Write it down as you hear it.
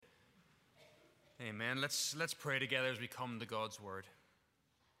Amen. Let's pray together as we come to God's word.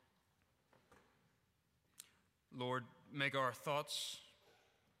 Lord, make our thoughts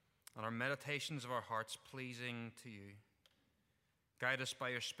and our meditations of our hearts pleasing to you. Guide us by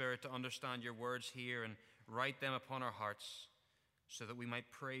your Spirit to understand your words here and write them upon our hearts so that we might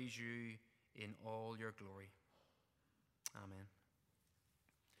praise you in all your glory. Amen.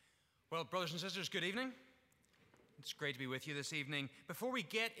 Well, brothers and sisters, good evening. It's great to be with you this evening. Before we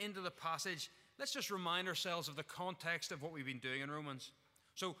get into the passage, let's just remind ourselves of the context of what we've been doing in Romans.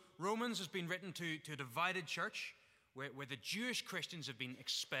 So Romans has been written to a divided church where the Jewish Christians have been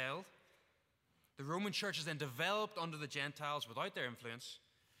expelled. The Roman church has then developed under the Gentiles without their influence.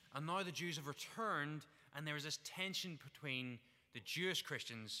 And now the Jews have returned, and there is this tension between the Jewish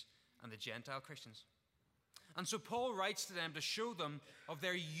Christians and the Gentile Christians. And so Paul writes to them to show them of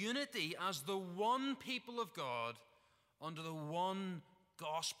their unity as the one people of God under the one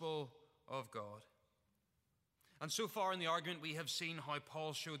gospel of God. And so far in the argument, we have seen how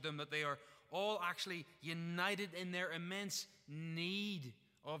Paul showed them that they are all actually united in their immense need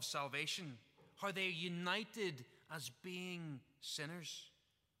of salvation, how they are united as being sinners.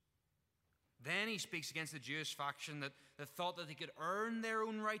 Then he speaks against the Jewish faction that thought that they could earn their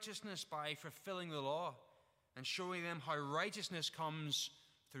own righteousness by fulfilling the law, and showing them how righteousness comes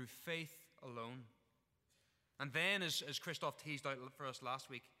through faith alone. And then, as Christoph teased out for us last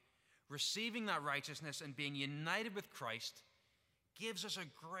week, receiving that righteousness and being united with Christ gives us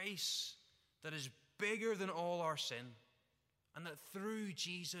a grace that is bigger than all our sin, and that through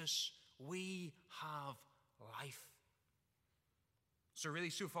Jesus we have life. So really,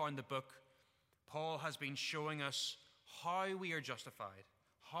 so far in the book, Paul has been showing us how we are justified,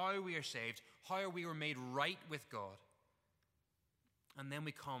 how we are saved, how we were made right with God. And then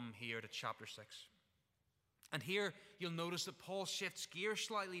we come here to chapter 6. And here you'll notice that Paul shifts gear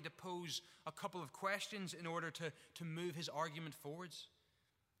slightly to pose a couple of questions in order to move his argument forwards.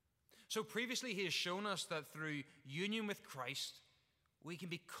 So previously he has shown us that through union with Christ, we can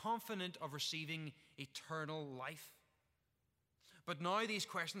be confident of receiving eternal life. But now these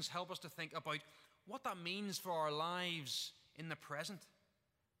questions help us to think about what that means for our lives in the present.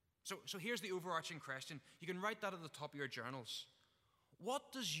 So here's the overarching question. You can write that at the top of your journals.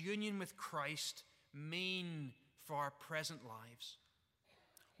 What does union with Christ mean for our present lives?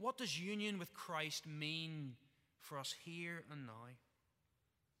 What does union with Christ mean for us here and now?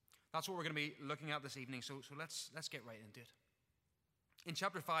 That's what we're going to be looking at this evening, so let's get right into it. In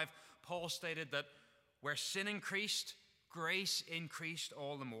chapter 5, Paul stated that where sin increased, grace increased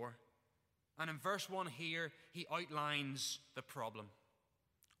all the more. And in verse 1 here, he outlines the problem.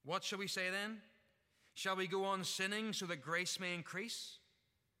 What shall we say then? Shall we go on sinning so that grace may increase?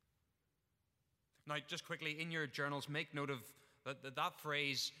 Now, just quickly, in your journals, make note of that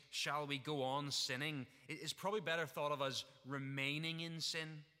phrase, shall we go on sinning, is probably better thought of as remaining in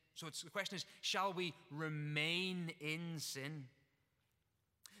sin. So the question is, shall we remain in sin?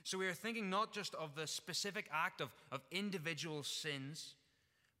 So we are thinking not just of the specific act of individual sins,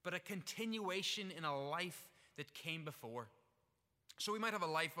 but a continuation in a life that came before. So we might have a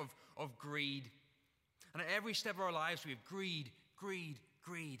life of greed. And at every step of our lives, we have greed,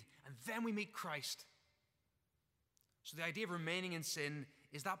 and then we meet Christ. So the idea of remaining in sin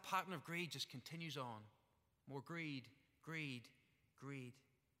is that pattern of greed just continues on. More greed.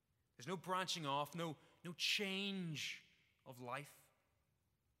 There's no branching off, no change of life.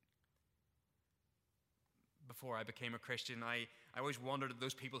 Before I became a Christian, I always wondered at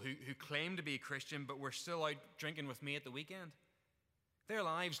those people who claim to be a Christian but were still out drinking with me at the weekend. Their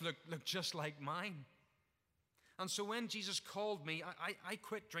lives look just like mine. And so when Jesus called me, I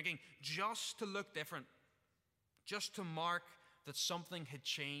quit drinking just to look different, just to mark that something had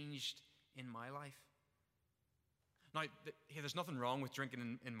changed in my life. Now, there's nothing wrong with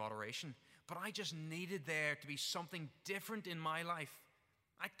drinking in moderation, but I just needed there to be something different in my life.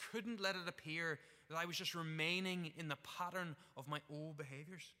 I couldn't let it appear that I was just remaining in the pattern of my old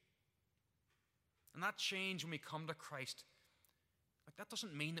behaviors. And that change when we come to Christ, that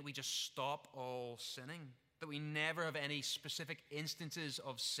doesn't mean that we just stop all sinning, that we never have any specific instances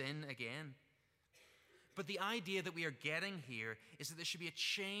of sin again. But the idea that we are getting here is that there should be a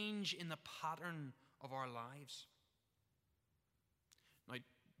change in the pattern of our lives. Now,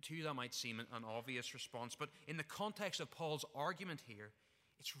 to you that might seem an obvious response, but in the context of Paul's argument here,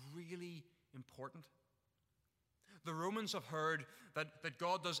 it's really important. The Romans have heard that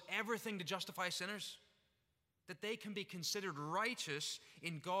God does everything to justify sinners, that they can be considered righteous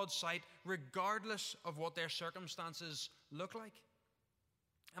in God's sight regardless of what their circumstances look like.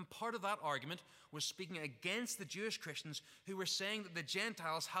 And part of that argument was speaking against the Jewish Christians who were saying that the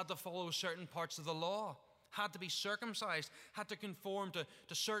Gentiles had to follow certain parts of the law, had to be circumcised, had to conform to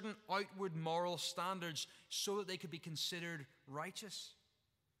certain outward moral standards so that they could be considered righteous.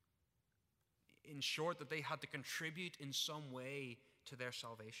 In short, that they had to contribute in some way to their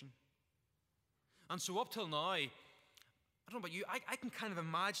salvation. And so up till now, I don't know about you, I can kind of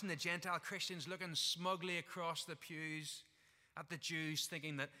imagine the Gentile Christians looking smugly across the pews at the Jews,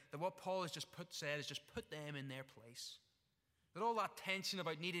 thinking that what Paul has just said is just put them in their place. That all that tension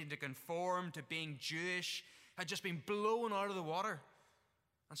about needing to conform to being Jewish had just been blown out of the water.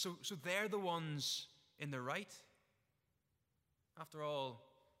 And so they're the ones in the right. After all,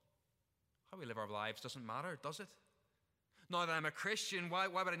 how we live our lives doesn't matter, does it? Now that I'm a Christian, why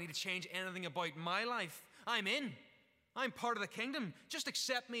would I need to change anything about my life? I'm in. I'm part of the kingdom. Just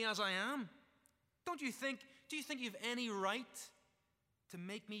accept me as I am. Do you think you've any right to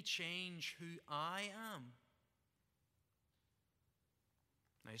make me change who I am?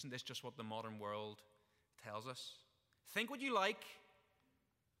 Now, isn't this just what the modern world tells us? Think what you like,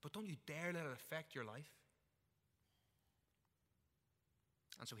 but don't you dare let it affect your life.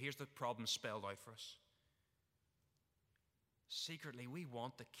 And so here's the problem spelled out for us. Secretly, we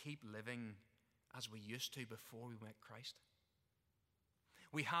want to keep living as we used to before we met Christ.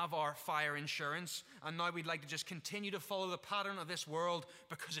 We have our fire insurance, and now we'd like to just continue to follow the pattern of this world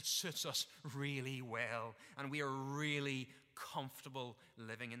because it suits us really well, and we are really comfortable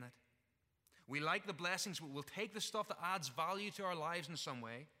living in it. We like the blessings. We'll take the stuff that adds value to our lives in some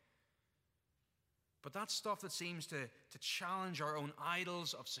way. But that stuff that seems to challenge our own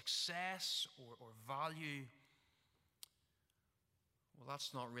idols of success or value, well,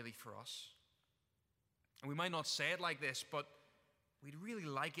 that's not really for us. And we might not say it like this, but we'd really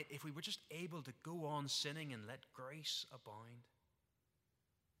like it if we were just able to go on sinning and let grace abound.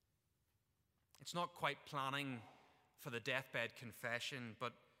 It's not quite planning for the deathbed confession,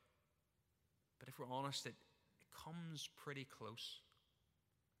 but if we're honest, it comes pretty close.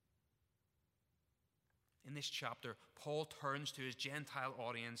 In this chapter, Paul turns to his Gentile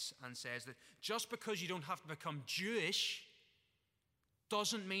audience and says that just because you don't have to become Jewish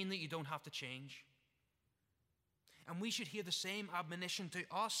doesn't mean that you don't have to change. And we should hear the same admonition to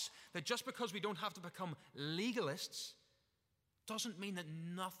us, that just because we don't have to become legalists doesn't mean that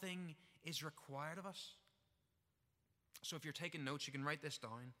nothing is required of us. So if you're taking notes, you can write this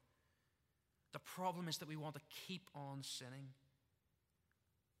down. The problem is that we want to keep on sinning.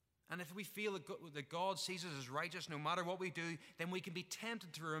 And if we feel that God sees us as righteous no matter what we do, then we can be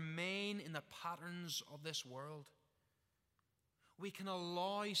tempted to remain in the patterns of this world. We can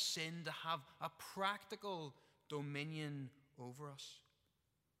allow sin to have a practical dominion over us.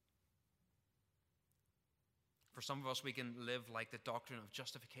 For some of us, we can live like the doctrine of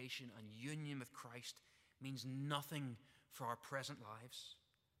justification and union with Christ means nothing for our present lives.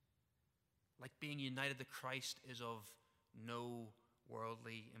 Like being united to Christ is of no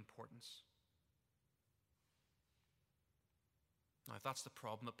worldly importance. Now, if that's the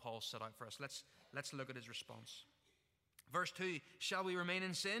problem that Paul set out for us, let's look at his response. Verse 2, shall we remain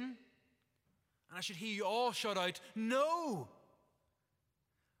in sin? And I should hear you all shout out, no!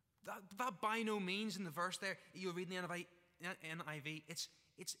 That by no means in the verse there, you'll read in the NIV,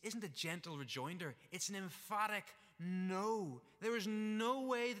 it isn't a gentle rejoinder. It's an emphatic no. There is no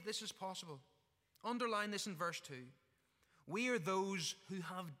way that this is possible. Underline this in verse 2. We are those who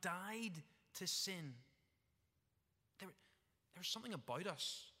have died to sin. There's something about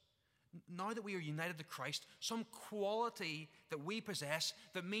us, now that we are united to Christ, some quality that we possess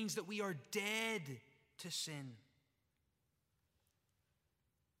that means that we are dead to sin.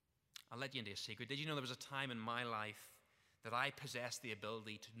 I'll let you into a secret. Did you know there was a time in my life that I possessed the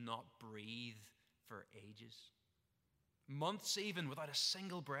ability to not breathe for ages? Months even, without a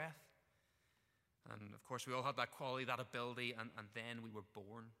single breath. And of course we all had that quality, that ability, and then we were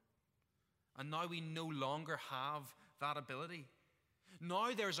born. And now we no longer have that ability. Now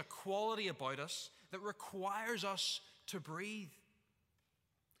there's a quality about us that requires us to breathe.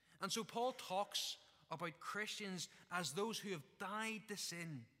 And so Paul talks about Christians as those who have died to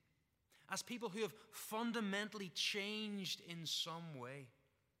sin, as people who have fundamentally changed in some way.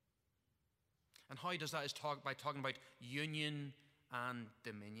 And how he does that is by talking about union and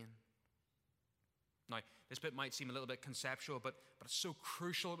dominion. Now, this bit might seem a little bit conceptual, but it's so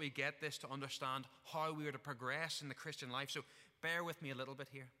crucial that we get this to understand how we are to progress in the Christian life. So bear with me a little bit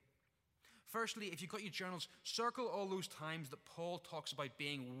here. Firstly, if you've got your journals, circle all those times that Paul talks about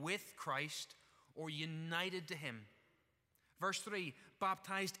being with Christ or united to him. Verse 3,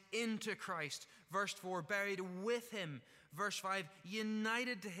 baptized into Christ. Verse 4, buried with him. Verse 5,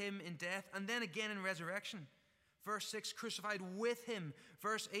 united to him in death, and then again in resurrection. Verse 6, crucified with him.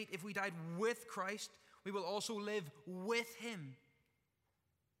 Verse 8, if we died with Christ, we will also live with him.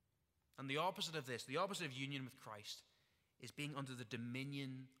 And the opposite of this, the opposite of union with Christ, is being under the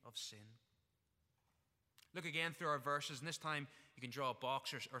dominion of sin. Look again through our verses, and this time you can draw a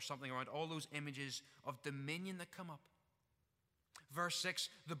box or something around all those images of dominion that come up. Verse 6,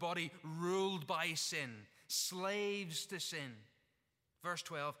 the body ruled by sin, slaves to sin. Verse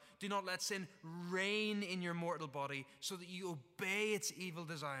 12, do not let sin reign in your mortal body so that you obey its evil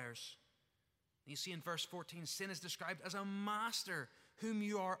desires. You see in verse 14, sin is described as a master whom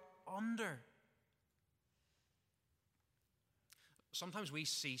you are under. Sometimes we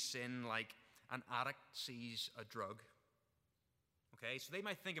see sin like an addict sees a drug. Okay, so they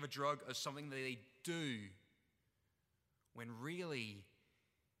might think of a drug as something that they do, when really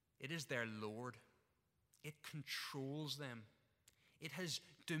it is their Lord. It controls them. It has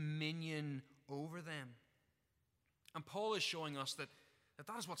dominion over them. And Paul is showing us that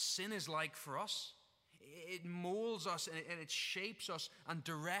is what sin is like for us. It molds us and it shapes us and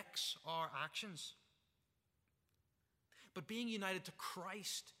directs our actions. But being united to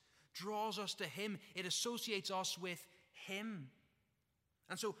Christ draws us to him. It associates us with him.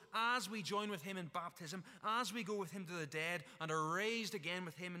 And so as we join with him in baptism, as we go with him to the dead and are raised again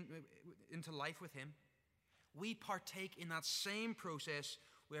with him into life with him, we partake in that same process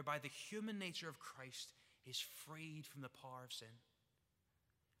whereby the human nature of Christ is freed from the power of sin.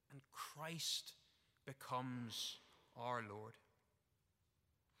 And Christ becomes our Lord.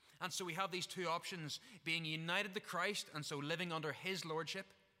 And so we have these two options: being united to Christ and so living under his lordship,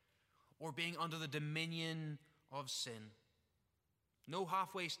 or being under the dominion of sin. No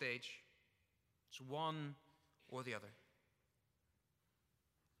halfway stage. It's one or the other.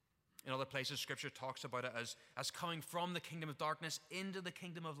 In other places, Scripture talks about it as coming from the kingdom of darkness into the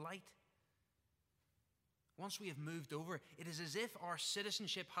kingdom of light. Once we have moved over, it is as if our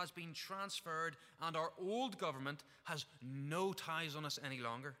citizenship has been transferred and our old government has no ties on us any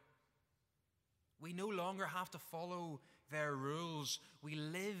longer. We no longer have to follow their rules. We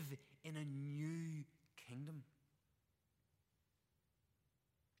live in a new kingdom.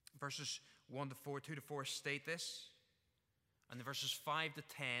 Verses 1 to 4, 2 to 4 state this, and the verses 5 to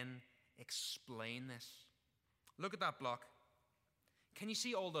 10 explain this. Look at that block. Can you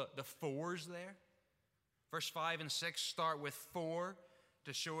see all the fours there? Verse 5 and 6 start with 4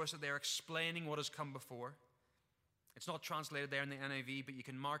 to show us that they're explaining what has come before. It's not translated there in the NIV, but you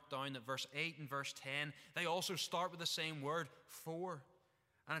can mark down that verse 8 and verse 10, they also start with the same word, 4.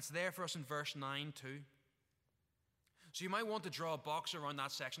 And it's there for us in verse 9 too. So you might want to draw a box around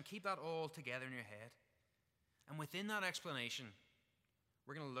that section. Keep that all together in your head. And within that explanation,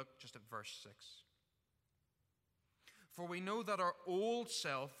 we're going to look just at verse 6. For we know that our old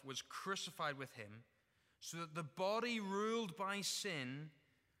self was crucified with him, so that the body ruled by sin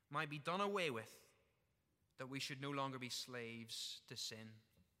might be done away with, that we should no longer be slaves to sin.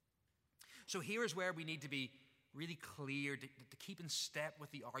 So here is where we need to be really clear to keep in step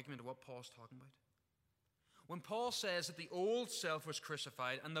with the argument of what Paul's talking about. When Paul says that the old self was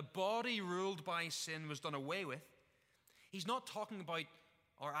crucified and the body ruled by sin was done away with, he's not talking about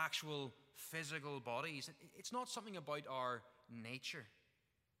our actual physical bodies. It's not something about our nature.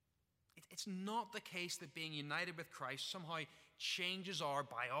 It's not the case that being united with Christ somehow changes our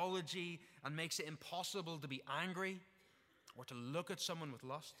biology and makes it impossible to be angry or to look at someone with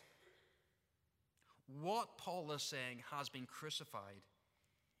lust. What Paul is saying has been crucified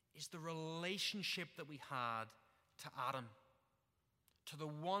is the relationship that we had to Adam, to the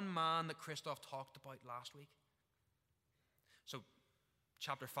one man that Christoph talked about last week. So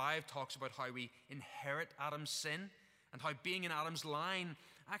chapter 5 talks about how we inherit Adam's sin and how being in Adam's line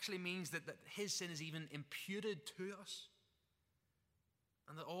actually means that his sin is even imputed to us.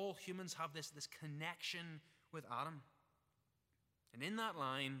 And that all humans have this connection with Adam. And in that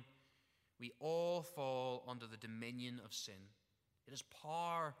line, we all fall under the dominion of sin. It has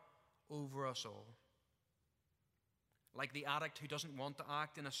power over us all. Like the addict who doesn't want to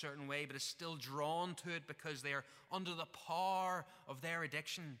act in a certain way but is still drawn to it because they are under the power of their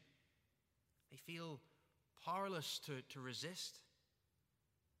addiction. They feel powerless to resist.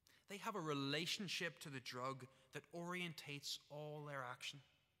 They have a relationship to the drug that orientates all their action.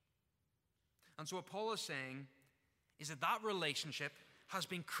 And so what Paul is saying is that relationship has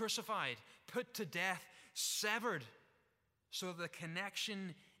been crucified, put to death, severed, so that the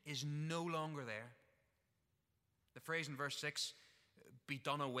connection is no longer there. The phrase in verse 6, be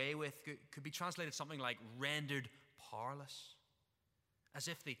done away with, could be translated something like rendered powerless. As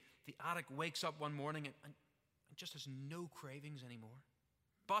if the addict wakes up one morning and and just has no cravings anymore.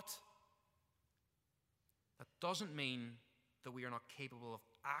 But that doesn't mean that we are not capable of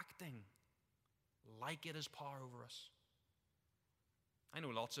acting like it has power over us. I know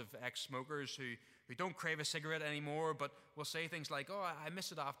lots of ex-smokers who don't crave a cigarette anymore, but will say things like, oh, I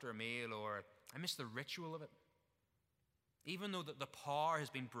miss it after a meal, or I miss the ritual of it. Even though the power has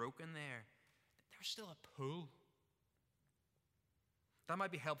been broken there's still a pull. That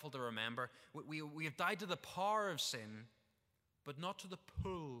might be helpful to remember. We have died to the power of sin, but not to the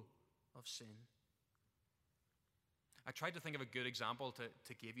pull of sin. I tried to think of a good example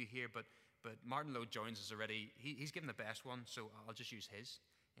to give you here, but Martin Lloyd-Jones is already, he's given the best one, so I'll just use his.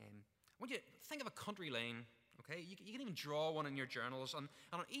 I want you to think of a country lane, okay? You can even draw one in your journals. And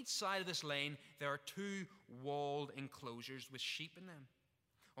on each side of this lane, there are two walled enclosures with sheep in them.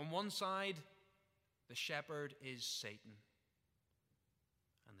 On one side, the shepherd is Satan,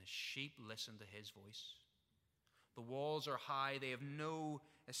 and the sheep listen to his voice. The walls are high. They have no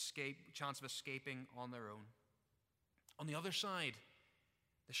chance of escaping on their own. On the other side,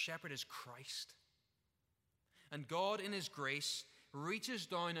 the shepherd is Christ. And God, in his grace, reaches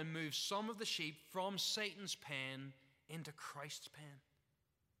down and moves some of the sheep from Satan's pen into Christ's pen.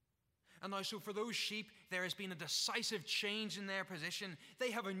 And now, so for those sheep, there has been a decisive change in their position.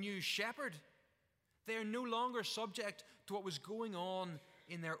 They have a new shepherd. They are no longer subject to what was going on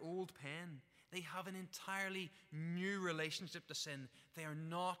in their old pen. They have an entirely new relationship to sin. They are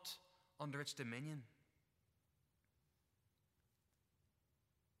not under its dominion.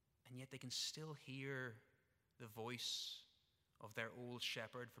 And yet they can still hear the voice of their old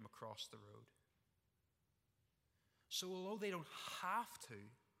shepherd from across the road. So although they don't have to,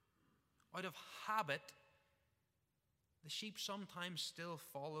 out of habit, the sheep sometimes still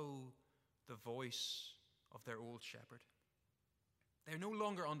follow the voice of their old shepherd. They're no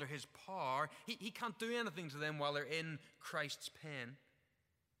longer under his power. He can't do anything to them while they're in Christ's pen.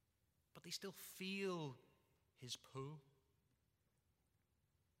 But they still feel his pull.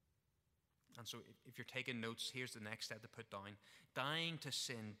 And so if you're taking notes, here's the next step to put down. Dying to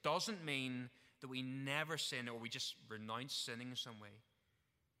sin doesn't mean that we never sin or we just renounce sinning in some way.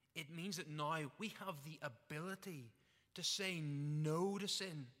 It means that now we have the ability to say no to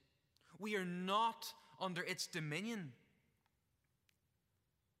sin. We are not under its dominion.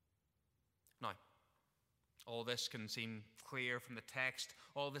 Now, all this can seem clear from the text.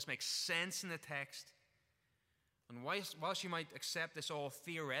 All this makes sense in the text. And whilst you might accept this all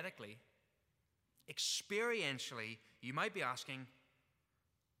theoretically, experientially, you might be asking,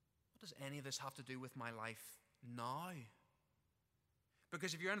 what does any of this have to do with my life now?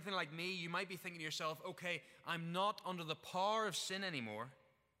 Because if you're anything like me, you might be thinking to yourself, okay, I'm not under the power of sin anymore,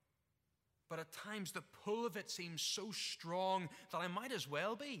 but at times the pull of it seems so strong that I might as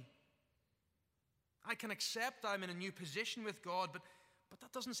well be. I can accept I'm in a new position with God, but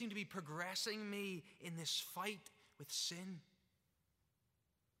that doesn't seem to be progressing me in this fight with sin.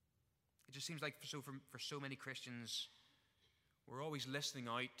 It just seems like for so many Christians, we're always listening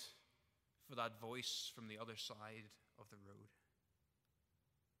out for that voice from the other side of the road.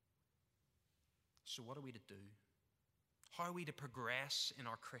 So what are we to do? How are we to progress in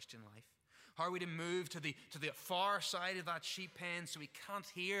our Christian life? How are we to move to the far side of that sheep pen so we can't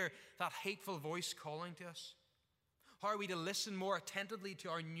hear that hateful voice calling to us? How are we to listen more attentively to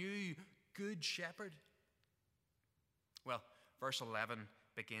our new good shepherd? Well, verse 11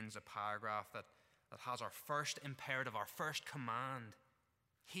 begins a paragraph that has our first imperative, our first command.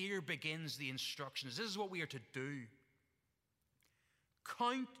 Here begins the instructions. This is what we are to do.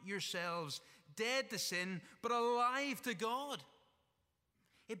 Count yourselves dead to sin, but alive to God.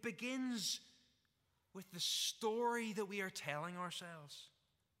 It begins with the story that we are telling ourselves.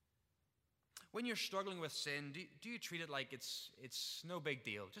 When you're struggling with sin, do you treat it like it's no big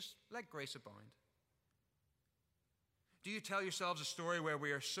deal? Just let grace abound. Do you tell yourselves a story where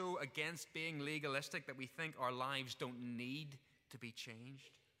we are so against being legalistic that we think our lives don't need to be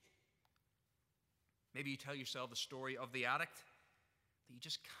changed? Maybe you tell yourself the story of the addict that you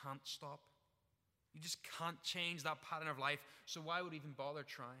just can't stop. You just can't change that pattern of life, so why would you even bother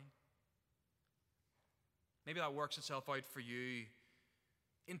trying? Maybe that works itself out for you,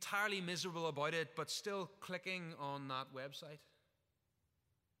 entirely miserable about it, but still clicking on that website.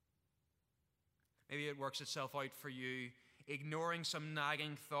 Maybe it works itself out for you, ignoring some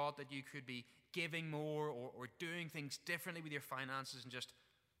nagging thought that you could be giving more or doing things differently with your finances and just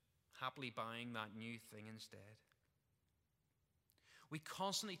happily buying that new thing instead. We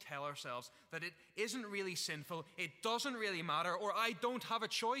constantly tell ourselves that it isn't really sinful, it doesn't really matter, or I don't have a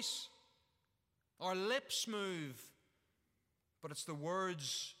choice. Our lips move, but it's the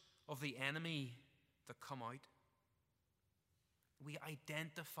words of the enemy that come out. We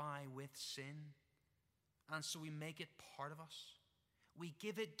identify with sin, and so we make it part of us. We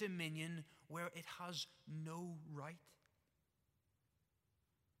give it dominion where it has no right.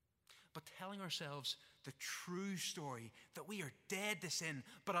 But telling ourselves the true story, that we are dead to sin,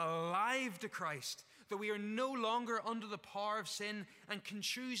 but alive to Christ, that we are no longer under the power of sin and can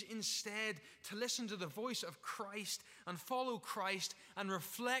choose instead to listen to the voice of Christ and follow Christ and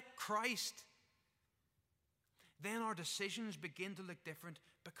reflect Christ, then our decisions begin to look different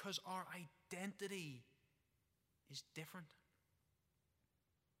because our identity is different.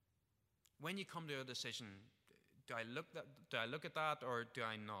 When you come to a decision, do I look at that or do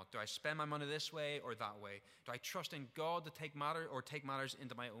I not? Do I spend my money this way or that way? Do I trust in God to take matters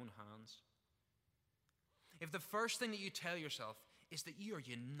into my own hands? If the first thing that you tell yourself is that you are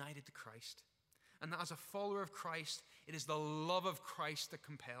united to Christ, and that as a follower of Christ, it is the love of Christ that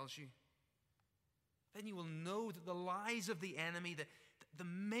compels you, then you will know that the lies of the enemy, the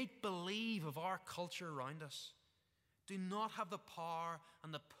make-believe of our culture around us, do not have the power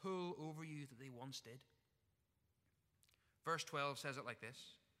and the pull over you that they once did. Verse 12 says it like this: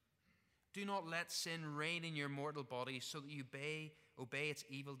 do not let sin reign in your mortal body so that you obey its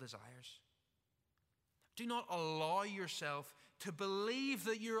evil desires. Do not allow yourself to believe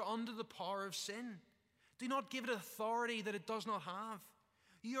that you're under the power of sin. Do not give it authority that it does not have.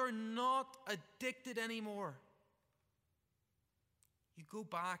 You're not addicted anymore. You go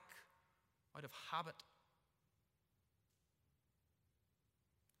back out of habit.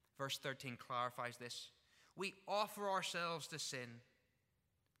 Verse 13 clarifies this. We offer ourselves to sin.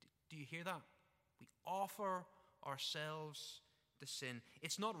 Do you hear that? We offer ourselves to sin.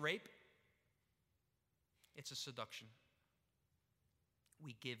 It's not rape. It's a seduction.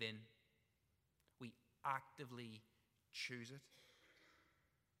 We give in. We actively choose it.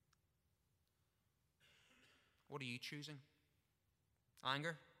 What are you choosing?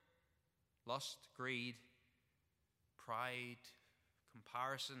 Anger, lust, greed, pride,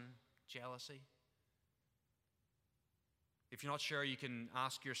 comparison, jealousy? If you're not sure, you can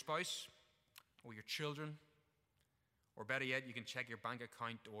ask your spouse or your children, or better yet, you can check your bank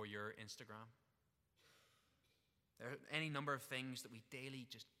account or your Instagram. There are any number of things that we daily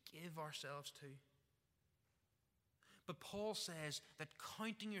just give ourselves to. But Paul says that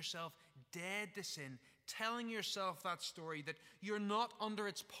counting yourself dead to sin, telling yourself that story, that you're not under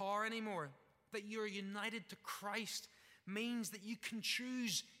its power anymore, that you're united to Christ, means that you can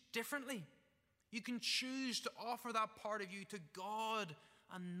choose differently. You can choose to offer that part of you to God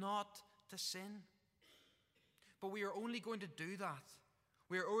and not to sin. But we are only going to do that.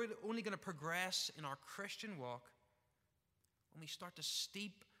 We are only going to progress in our Christian walk when we start to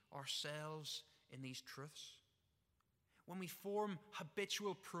steep ourselves in these truths. When we form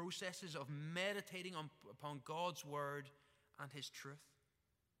habitual processes of meditating upon God's word and his truth.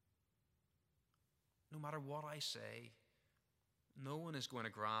 No matter what I say, no one is going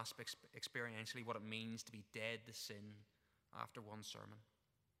to grasp experientially what it means to be dead to sin after one sermon.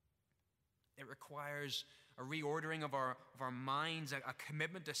 It requires a reordering of our minds, a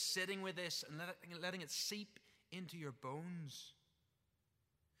commitment to sitting with this and letting it seep into your bones.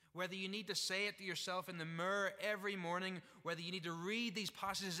 Whether you need to say it to yourself in the mirror every morning, whether you need to read these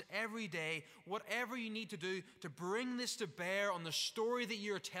passages every day, whatever you need to do to bring this to bear on the story that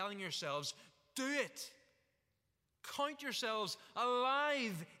you're telling yourselves, do it. Count yourselves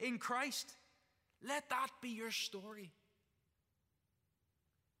alive in Christ. Let that be your story.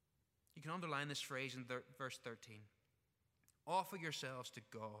 You can underline this phrase in verse 13. Offer yourselves to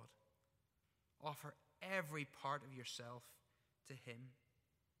God. Offer every part of yourself to him.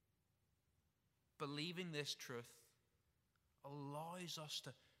 Believing this truth allows us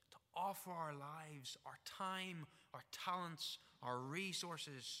to offer our lives, our time, our talents, our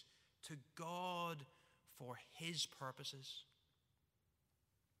resources to God for his purposes.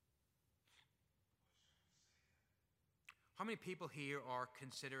 How many people here are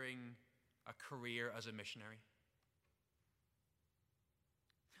considering a career as a missionary?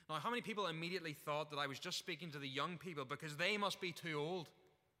 Now, how many people immediately thought that I was just speaking to the young people because they must be too old?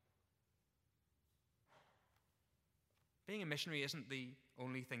 Being a missionary isn't the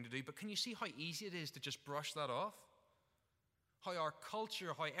only thing to do, but can you see how easy it is to just brush that off? How our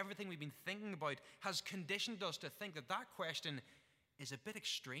culture, how everything we've been thinking about has conditioned us to think that that question is a bit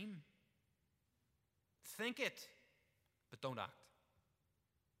extreme. Think it, but don't act.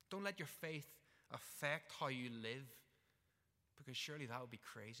 Don't let your faith affect how you live, because surely that would be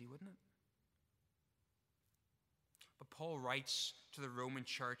crazy, wouldn't it? But Paul writes to the Roman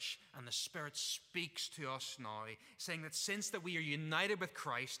church, and the Spirit speaks to us now, saying that since that we are united with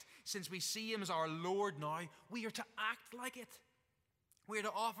Christ, since we see him as our Lord now, we are to act like it. We are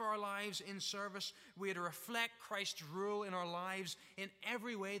to offer our lives in service. We are to reflect Christ's rule in our lives in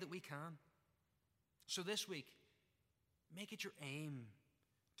every way that we can. So this week, make it your aim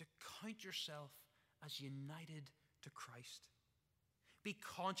to count yourself as united to Christ. Be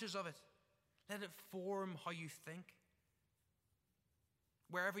conscious of it. Let it form how you think.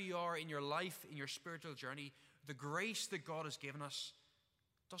 Wherever you are in your life, in your spiritual journey, the grace that God has given us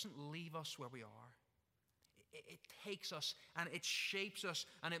doesn't leave us where we are. It takes us and it shapes us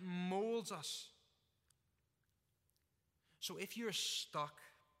and it molds us. So if you're stuck,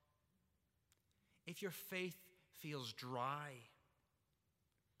 if your faith feels dry,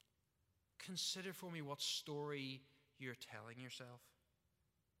 consider for me what story you're telling yourself.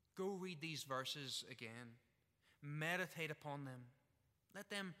 Go read these verses again. Meditate upon them. Let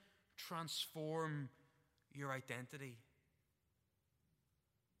them transform your identity.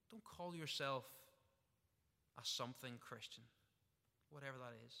 Don't call yourself a something Christian, whatever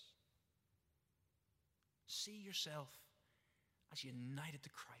that is. See yourself as united to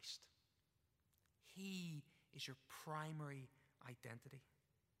Christ. He is your primary identity.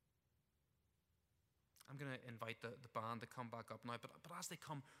 I'm going to invite the band to come back up now, but as they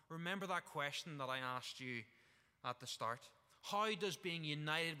come, remember that question that I asked you at the start. How does being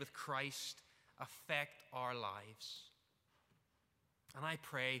united with Christ affect our lives? And I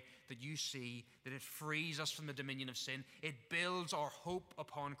pray that you see that it frees us from the dominion of sin. It builds our hope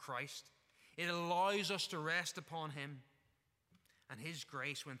upon Christ. It allows us to rest upon Him and His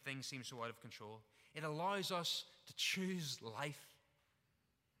grace when things seem so out of control. It allows us to choose life,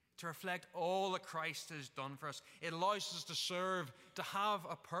 to reflect all that Christ has done for us. It allows us to serve, to have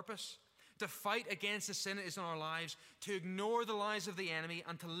a purpose, to fight against the sin that is in our lives, to ignore the lies of the enemy,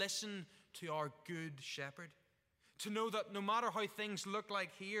 and to listen to our good shepherd. To know that no matter how things look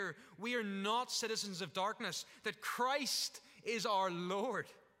like here, we are not citizens of darkness, that Christ is our Lord.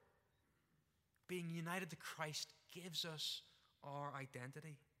 Being united to Christ gives us our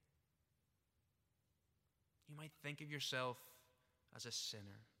identity. You might think of yourself as a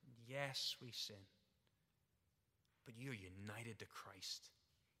sinner. Yes, we sin. But you're united to Christ.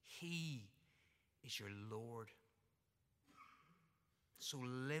 He is your Lord. So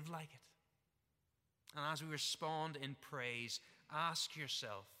live like it. And as we respond in praise, ask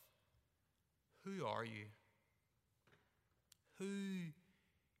yourself, who are you? Who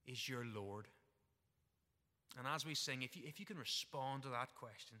is your Lord? And as we sing, if you can respond to that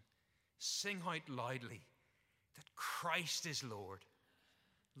question, sing out loudly that Christ is Lord,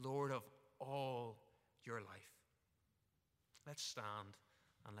 Lord of all your life. Let's stand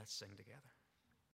and let's sing together.